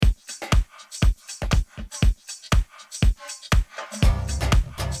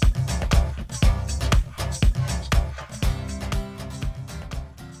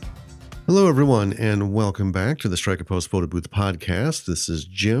Hello, everyone, and welcome back to the Strike a Post Photo Booth podcast. This is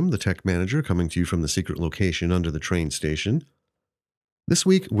Jim, the tech manager, coming to you from the secret location under the train station. This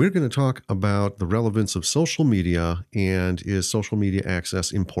week, we're going to talk about the relevance of social media and is social media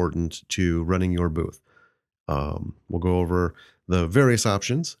access important to running your booth. We'll go over the various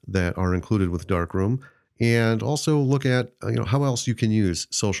options that are included with Darkroom and also look at how else you can use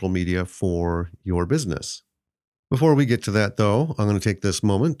social media for your business. Before we get to that, though, I'm going to take this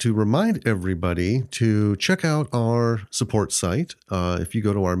moment to remind everybody to check out our support site. If you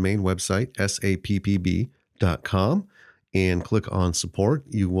go to our main website, sappb.com, and click on support,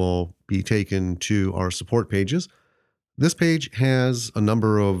 you will be taken to our support pages. This page has a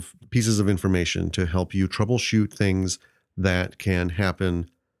number of pieces of information to help you troubleshoot things that can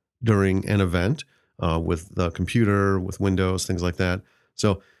happen during an event with the computer, with Windows, things like that.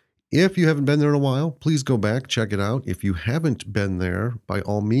 So if you haven't been there in a while, please go back, check it out. If you haven't been there, by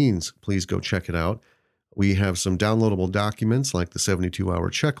all means, please go check it out. We have some downloadable documents like the 72-hour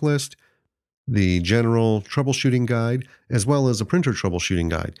checklist, the general troubleshooting guide, as well as a printer troubleshooting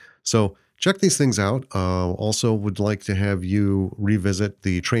guide. So check these things out. Also would like to have you revisit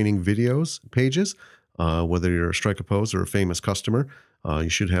the training videos pages. Whether you're a Strike a Pose or a famous customer, you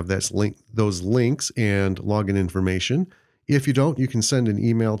should have those links and login information. If you don't, you can send an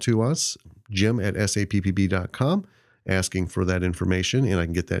email to us, jim@sappb.com, asking for that information, and I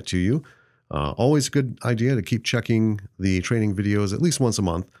can get that to you. Always a good idea to keep checking the training videos at least once a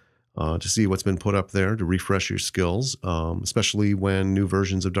month to see what's been put up there to refresh your skills, especially when new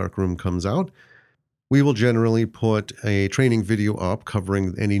versions of Darkroom comes out. We will generally put a training video up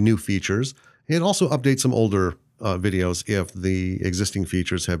covering any new features and also update some older videos if the existing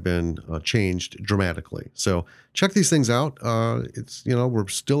features have been changed dramatically. So check these things out. We're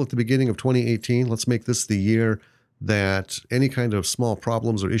still at the beginning of 2018. Let's make this the year that any kind of small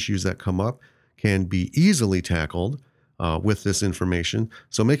problems or issues that come up can be easily tackled with this information.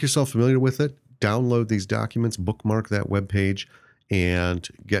 So make yourself familiar with it. Download these documents, bookmark that web page, and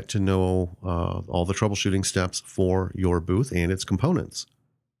get to know all the troubleshooting steps for your booth and its components.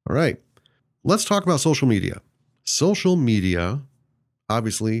 All right, let's talk about social media. Social media,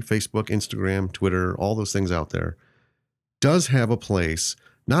 obviously Facebook, Instagram, Twitter, all those things out there, does have a place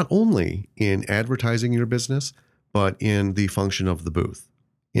not only in advertising your business, but in the function of the booth.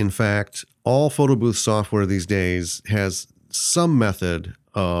 In fact, all photo booth software these days has some method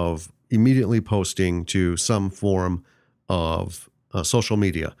of immediately posting to some form of social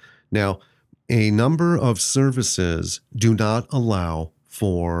media. Now, a number of services do not allow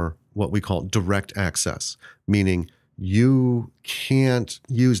for what we call direct access, meaning you can't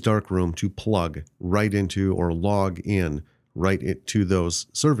use Darkroom to plug right into or log in right into those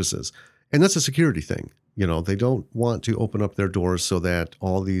services. And that's a security thing. They don't want to open up their doors so that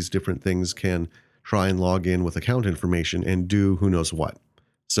all these different things can try and log in with account information and do who knows what.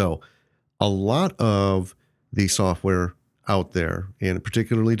 So a lot of the software out there, and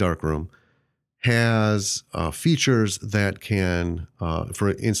particularly Darkroom, has features that can,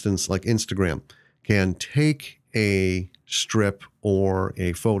 for instance, like Instagram, can take a strip or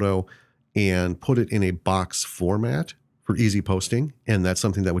a photo and put it in a box format for easy posting. And that's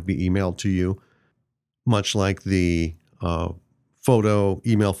something that would be emailed to you, much like the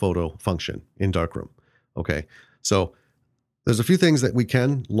email photo function in Darkroom. Okay, so there's a few things that we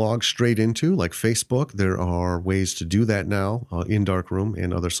can log straight into, like Facebook. There are ways to do that now in Darkroom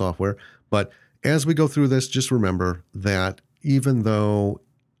and other software. But as we go through this, just remember that even though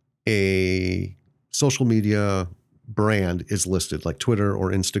a social media brand is listed, like Twitter or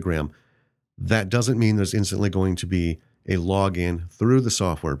Instagram, that doesn't mean there's instantly going to be a login through the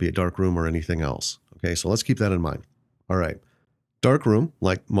software, be it Darkroom or anything else. Okay, so let's keep that in mind. All right. Darkroom,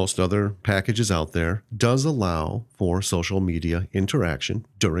 like most other packages out there, does allow for social media interaction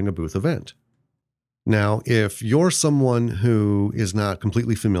during a booth event. Now, if you're someone who is not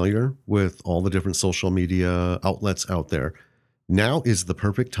completely familiar with all the different social media outlets out there, now is the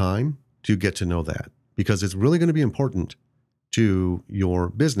perfect time to get to know that, because it's really going to be important to your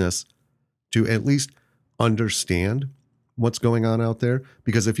business to at least understand what's going on out there.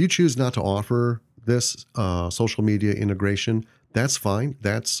 Because if you choose not to offer this social media integration, that's fine.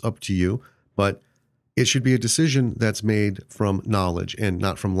 That's up to you. But it should be a decision that's made from knowledge and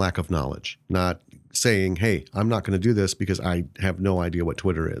not from lack of knowledge. Not saying, hey, I'm not going to do this because I have no idea what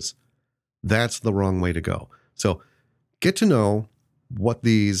Twitter is. That's the wrong way to go. So get to know what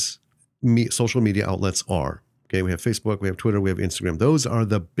these social media outlets are. Okay, we have Facebook, we have Twitter, we have Instagram. Those are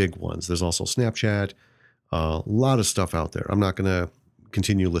the big ones. There's also Snapchat, a lot of stuff out there. I'm not going to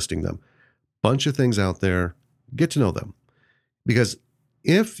continue listing them. Bunch of things out there. Get to know them. Because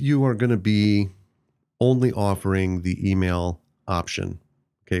if you are going to be only offering the email option,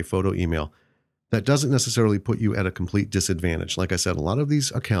 okay, photo email, that doesn't necessarily put you at a complete disadvantage. Like I said, a lot of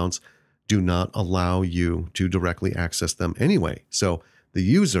these accounts do not allow you to directly access them anyway. So the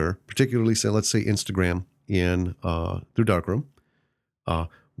user, particularly say, let's say Instagram through Darkroom,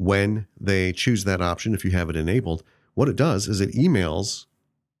 when they choose that option, if you have it enabled, what it does is it emails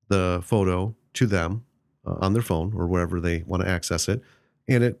the photo to them on their phone or wherever they want to access it,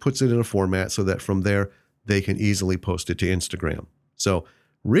 and it puts it in a format so that from there they can easily post it to Instagram. So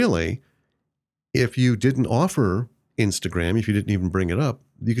really, if you didn't offer Instagram, if you didn't even bring it up,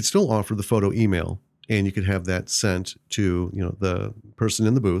 you could still offer the photo email, and you could have that sent to the person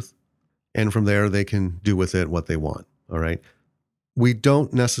in the booth, and from there they can do with it what they want. All right. We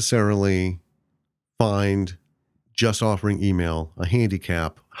don't necessarily find just offering email a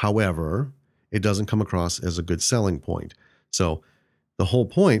handicap. However, it doesn't come across as a good selling point. So the whole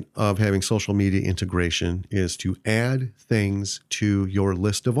point of having social media integration is to add things to your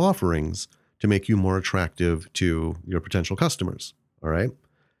list of offerings to make you more attractive to your potential customers. All right.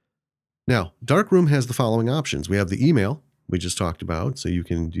 Now, Darkroom has the following options. We have the email we just talked about. So you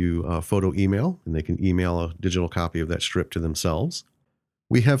can do a photo email, and they can email a digital copy of that strip to themselves.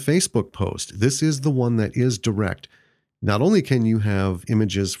 We have Facebook post. This is the one that is direct. Not only can you have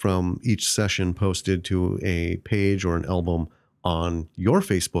images from each session posted to a page or an album on your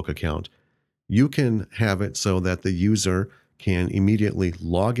Facebook account, you can have it so that the user can immediately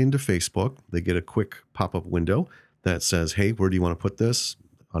log into Facebook. They get a quick pop-up window that says, hey, where do you want to put this?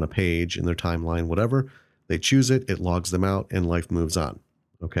 On a page, in their timeline, whatever. They choose it, it logs them out, and life moves on.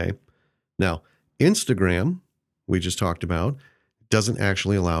 Okay. Now, Instagram, we just talked about, doesn't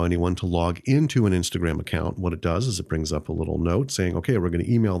actually allow anyone to log into an Instagram account. What it does is it brings up a little note saying, okay, we're going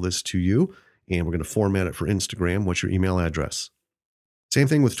to email this to you, and we're going to format it for Instagram. What's your email address? Same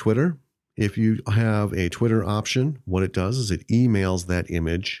thing with Twitter. If you have a Twitter option, what it does is it emails that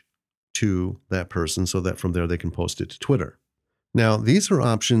image to that person so that from there they can post it to Twitter. Now, these are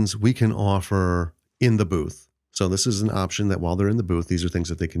options we can offer in the booth. So this is an option that while they're in the booth, these are things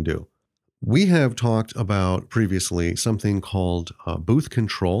that they can do. We have talked about previously something called booth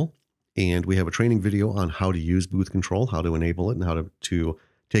control, and we have a training video on how to use booth control, how to enable it, and how to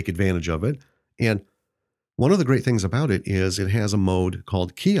take advantage of it. And one of the great things about it is it has a mode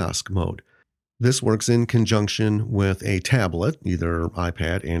called kiosk mode. This works in conjunction with a tablet, either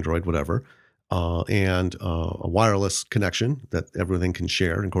iPad, Android, whatever, and a wireless connection that everything can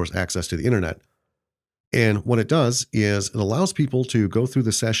share, and of course, access to the internet. And what it does is it allows people to go through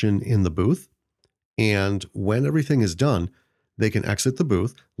the session in the booth, and when everything is done, they can exit the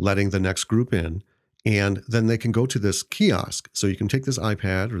booth, letting the next group in, and then they can go to this kiosk. So you can take this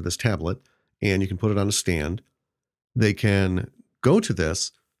iPad or this tablet, and you can put it on a stand. They can go to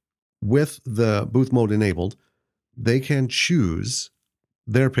this with the booth mode enabled. They can choose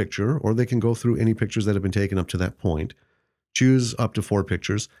their picture, or they can go through any pictures that have been taken up to that point, choose up to 4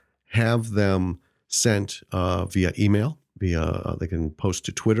 pictures, have them sent via email, they can post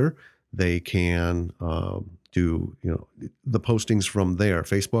to Twitter, they can do the postings from there,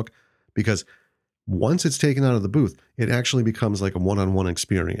 Facebook, because once it's taken out of the booth, it actually becomes like a one-on-one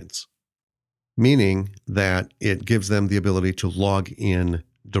experience, meaning that it gives them the ability to log in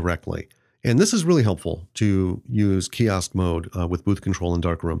directly. And this is really helpful to use kiosk mode with booth control in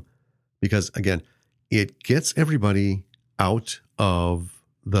Darkroom, because again, it gets everybody out of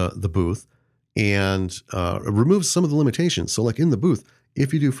the booth and removes some of the limitations. So like in the booth,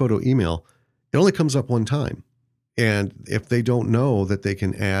 if you do photo email, it only comes up one time. And if they don't know that they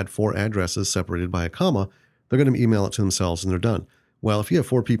can add 4 addresses separated by a comma, they're going to email it to themselves and they're done. Well, if you have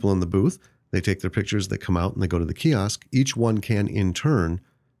 4 people in the booth, they take their pictures, they come out and they go to the kiosk. Each one can in turn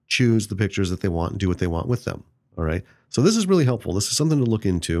choose the pictures that they want and do what they want with them. All right. So this is really helpful. This is something to look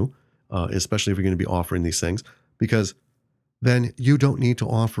into, especially if you're going to be offering these things, because then you don't need to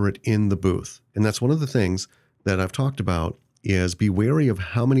offer it in the booth. And that's one of the things that I've talked about is be wary of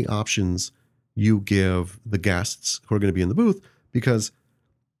how many options you give the guests who are going to be in the booth, because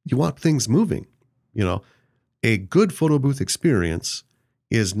you want things moving. A good photo booth experience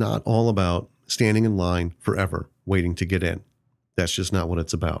is not all about standing in line forever waiting to get in. That's just not what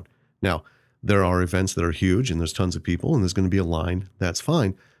it's about. Now, there are events that are huge and there's tons of people and there's going to be a line. That's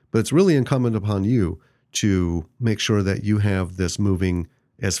fine. But it's really incumbent upon you to make sure that you have this moving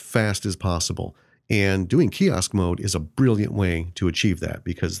as fast as possible. And doing kiosk mode is a brilliant way to achieve that,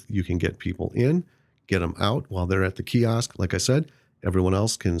 because you can get people in, get them out while they're at the kiosk. Like I said, everyone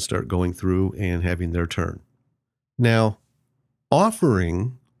else can start going through and having their turn. Now,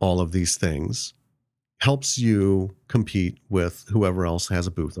 offering all of these things helps you compete with whoever else has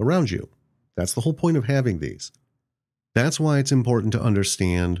a booth around you. That's the whole point of having these. That's why it's important to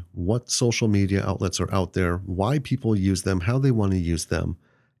understand what social media outlets are out there, why people use them, how they want to use them,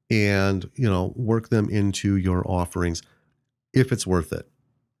 and, work them into your offerings if it's worth it.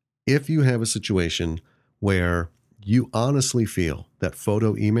 If you have a situation where you honestly feel that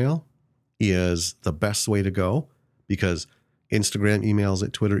photo email is the best way to go because Instagram emails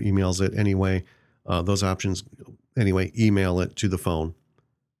it, Twitter emails it anyway, those options anyway, email it to the phone,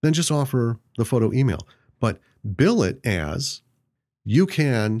 then just offer the photo email. But bill it as you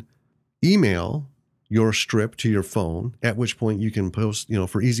can email your strip to your phone, at which point you can post,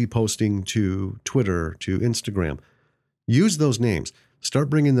 for easy posting to Twitter, to Instagram. Use those names. Start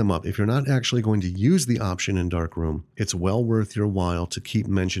bringing them up. If you're not actually going to use the option in Darkroom, it's well worth your while to keep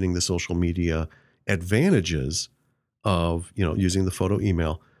mentioning the social media advantages of, using the photo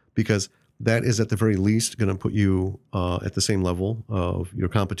email, because that is at the very least going to put you at the same level of your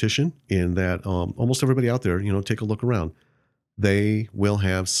competition in that almost everybody out there, take a look around. They will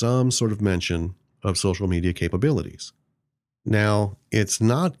have some sort of mention of social media capabilities. Now, it's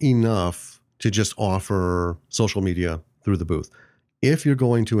not enough to just offer social media through the booth. If you're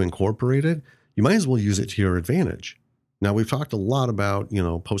going to incorporate it, you might as well use it to your advantage. Now, we've talked a lot about,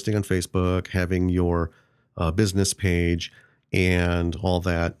 posting on Facebook, having your business page and all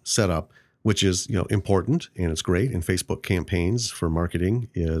that set up, which is, important and it's great. And Facebook campaigns for marketing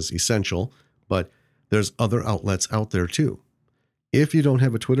is essential, but there's other outlets out there too. If you don't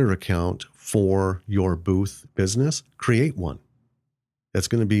have a Twitter account for your booth business, create one. That's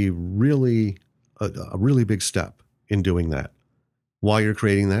going to be really a really big step in doing that. While you're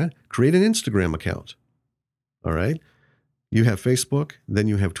creating that, create an Instagram account. All right. You have Facebook, then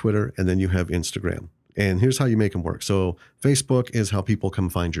you have Twitter, and then you have Instagram. And here's how you make them work. So Facebook is how people come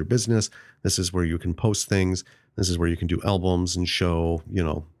find your business. This is where you can post things. This is where you can do albums and show,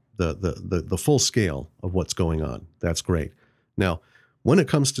 the full scale of what's going on. That's great. Now, when it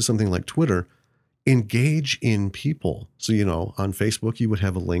comes to something like Twitter, engage in people. So, on Facebook, you would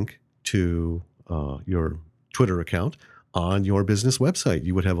have a link to your Twitter account. On your business website,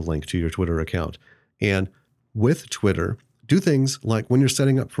 you would have a link to your Twitter account. And with Twitter, do things like when you're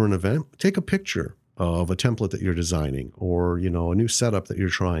setting up for an event, take a picture of a template that you're designing or, a new setup that you're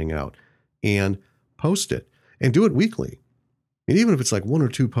trying out and post it and do it weekly. And even if it's like 1 or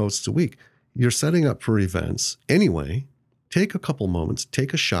 2 posts a week, you're setting up for events anyway. Take a couple moments,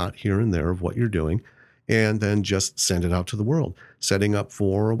 take a shot here and there of what you're doing, and then just send it out to the world. Setting up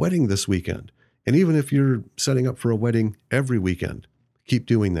for a wedding this weekend. And even if you're setting up for a wedding every weekend, keep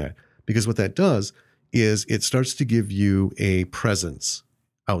doing that. Because what that does is it starts to give you a presence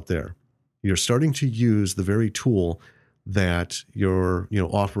out there. You're starting to use the very tool that you're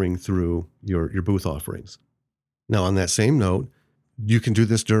offering through your booth offerings. Now, on that same note, you can do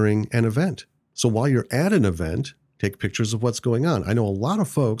this during an event. So while you're at an event, take pictures of what's going on. I know a lot of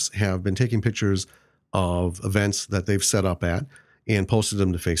folks have been taking pictures of events that they've set up at and posted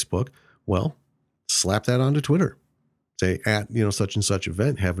them to Facebook. Well, slap that onto Twitter. Say at, such and such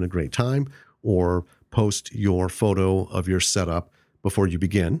event, having a great time, or post your photo of your setup before you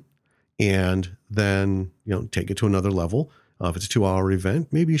begin. And then, take it to another level. If it's a 2-hour event,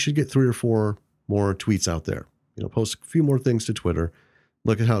 maybe you should get 3 or 4 more tweets out there. Post a few more things to Twitter.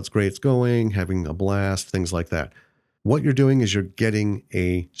 Look at how great it's going, having a blast, things like that. What you're doing is you're getting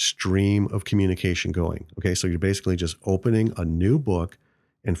a stream of communication going. Okay, so you're basically just opening a new book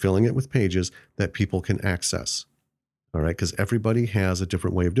and filling it with pages that people can access. All right, because everybody has a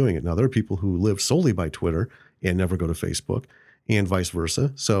different way of doing it. Now, there are people who live solely by Twitter and never go to Facebook, and vice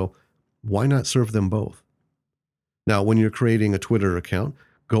versa. So why not serve them both? Now, when you're creating a Twitter account,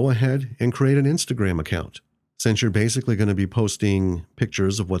 go ahead and create an Instagram account. Since you're basically going to be posting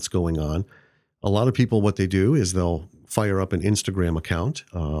pictures of what's going on, a lot of people, what they do is they'll fire up an Instagram account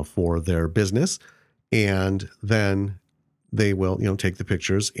for their business, and then they will, take the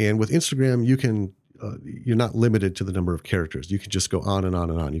pictures. And with Instagram, you can, you're not limited to the number of characters. You can just go on and on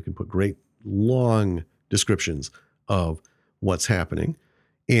and on. You can put great long descriptions of what's happening.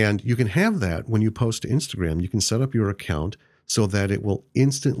 And you can have that when you post to Instagram. You can set up your account so that it will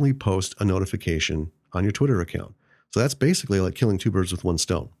instantly post a notification on your Twitter account. So that's basically like killing 2 birds with 1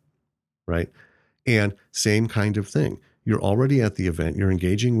 stone, right? And same kind of thing. You're already at the event. You're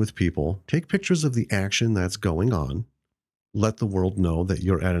engaging with people. Take pictures of the action that's going on. Let the world know that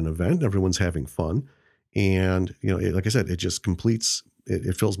you're at an event. Everyone's having fun. And, like I said, it just completes,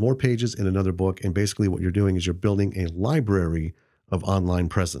 it fills more pages in another book. And basically what you're doing is you're building a library of online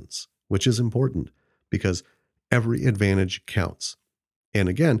presence, which is important because every advantage counts. And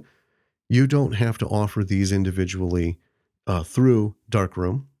again, You don't have to offer these individually through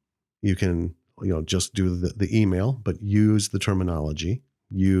Darkroom. You can, just do the email, but use the terminology,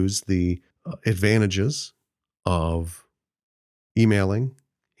 use the advantages of emailing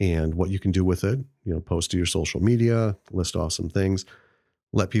and what you can do with it. Post to your social media, list off some things,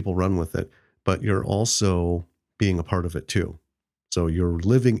 let people run with it, but you're also being a part of it too. So you're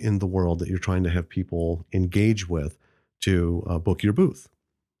living in the world that you're trying to have people engage with to book your booth.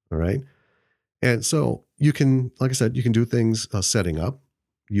 All right. And so you can, like I said, you can do things setting up.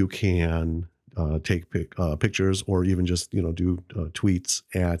 You can take pictures or even just, do tweets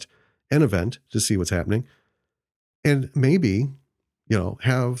at an event to see what's happening. And maybe,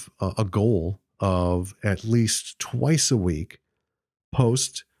 have a goal of at least twice a week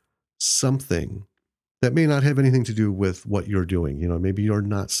post something that may not have anything to do with what you're doing. Maybe you're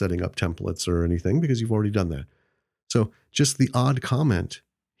not setting up templates or anything because you've already done that. So just the odd comment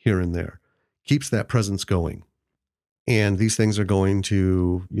here and there keeps that presence going. And these things are going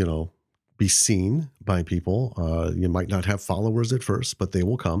to, be seen by people. You might not have followers at first, but they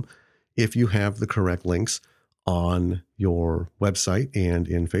will come if you have the correct links on your website and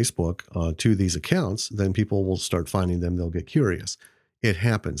in Facebook to these accounts. Then people will start finding them. They'll get curious. It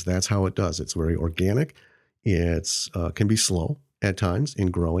happens. That's how it does. It's very organic. It's can be slow at times in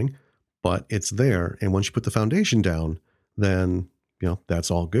growing, but it's there. And once you put the foundation down, then,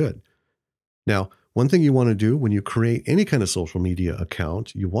 that's all good. Now, one thing you want to do when you create any kind of social media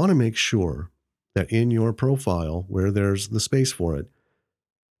account, you want to make sure that in your profile, where there's the space for it,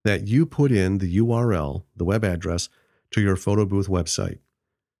 that you put in the URL, the web address, to your photo booth website.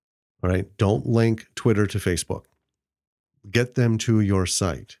 All right. Don't link Twitter to Facebook. Get them to your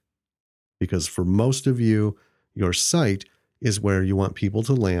site, because for most of you, your site is where you want people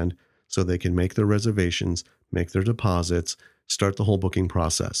to land so they can make their reservations, make their deposits, start the whole booking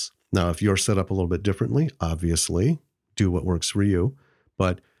process. Now, if you're set up a little bit differently, obviously, do what works for you.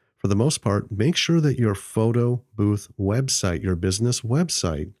 But for the most part, make sure that your photo booth website, your business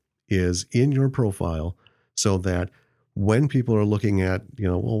website, is in your profile so that when people are looking at,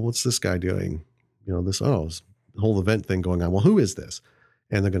 well, what's this guy doing? This whole event thing going on. Well, who is this?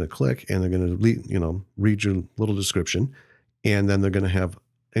 And they're going to click and they're going to, read your little description. And then they're going to have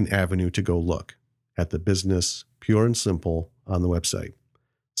an avenue to go look at the business, pure and simple, on the website.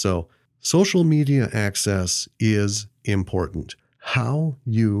 So social media access is important. How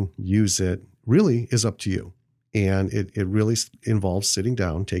you use it really is up to you. And it really involves sitting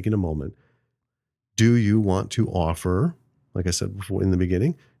down, taking a moment. Do you want to offer, like I said before in the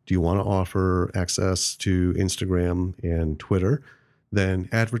beginning, do you want to offer access to Instagram and Twitter? Then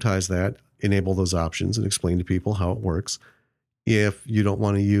advertise that, enable those options, and explain to people how it works. If you don't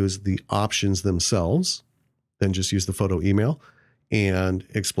want to use the options themselves, then just use the photo email and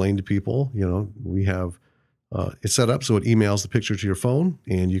explain to people, we have it set up so it emails the picture to your phone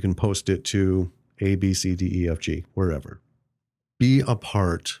and you can post it to A, B, C, D, E, F, G, wherever. Be a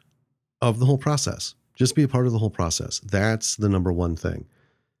part of the whole process. Just be a part of the whole process. That's the number one thing.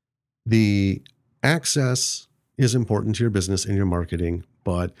 The access is important to your business and your marketing,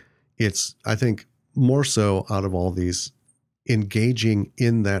 but it's, I think, more so out of all these, engaging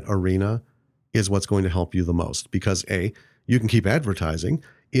in that arena is what's going to help you the most, because A, you can keep advertising.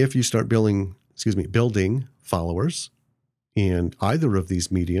 If you start building followers in either of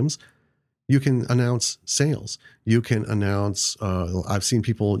these mediums, you can announce sales. You can announce, I've seen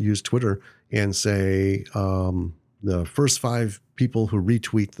people use Twitter and say, the first 5 people who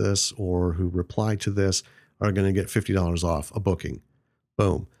retweet this or who reply to this are going to get $50 off a booking.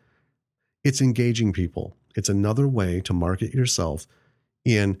 Boom. It's engaging people. It's another way to market yourself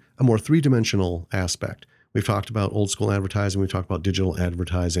in a more 3-dimensional aspect. We've talked about old school advertising. We've talked about digital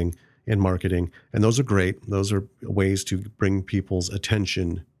advertising and marketing, and those are great. Those are ways to bring people's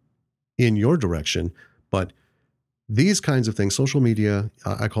attention in your direction. But these kinds of things, social media,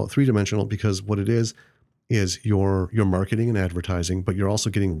 I call it 3-dimensional because what it is your marketing and advertising, but you're also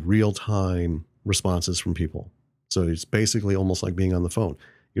getting real-time responses from people. So it's basically almost like being on the phone.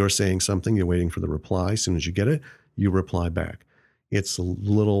 You're saying something, you're waiting for the reply. As soon as you get it, you reply back. It's a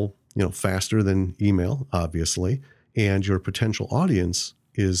little, faster than email, obviously, and your potential audience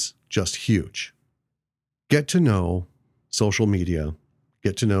is just huge. Get to know social media,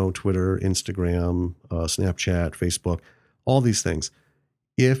 get to know Twitter, Instagram, Snapchat, Facebook, all these things.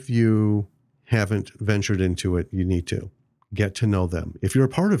 If you haven't ventured into it, you need to get to know them. If you're a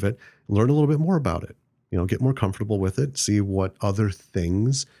part of it, learn a little bit more about it. Get more comfortable with it, see what other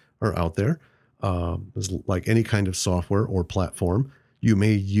things are out there. Like any kind of software or platform, you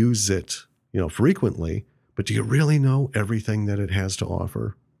may use it, frequently, but do you really know everything that it has to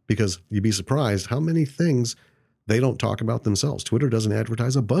offer? because you'd be surprised how many things they don't talk about themselves. Twitter doesn't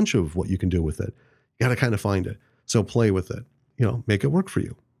advertise a bunch of what you can do with it. You got to kind of find it. So play with it, make it work for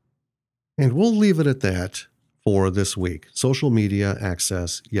you. And we'll leave it at that for this week. Social media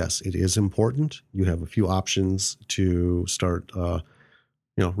access, yes, it is important. You have a few options to start,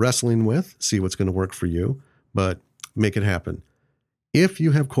 wrestling with, see what's going to work for you, but make it happen. If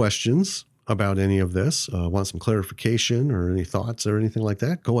you have questions about any of this, want some clarification or any thoughts or anything like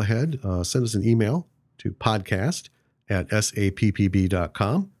that, go ahead, send us an email to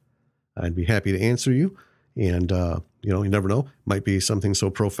podcast@sappb.com. I'd be happy to answer you. And, you never know, might be something so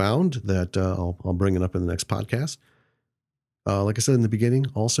profound that I'll bring it up in the next podcast. Like I said in the beginning,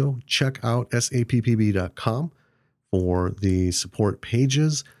 also check out sappb.com for the support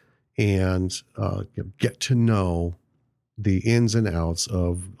pages and get to know the ins and outs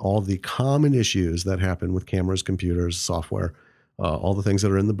of all the common issues that happen with cameras, computers, software, all the things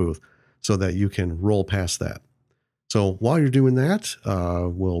that are in the booth, so that you can roll past that. So while you're doing that,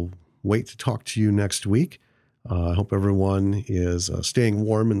 we'll wait to talk to you next week. I hope everyone is staying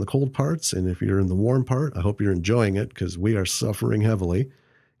warm in the cold parts. And if you're in the warm part, I hope you're enjoying it, because we are suffering heavily.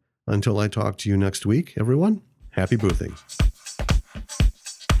 Until I talk to you next week, everyone, happy boothing.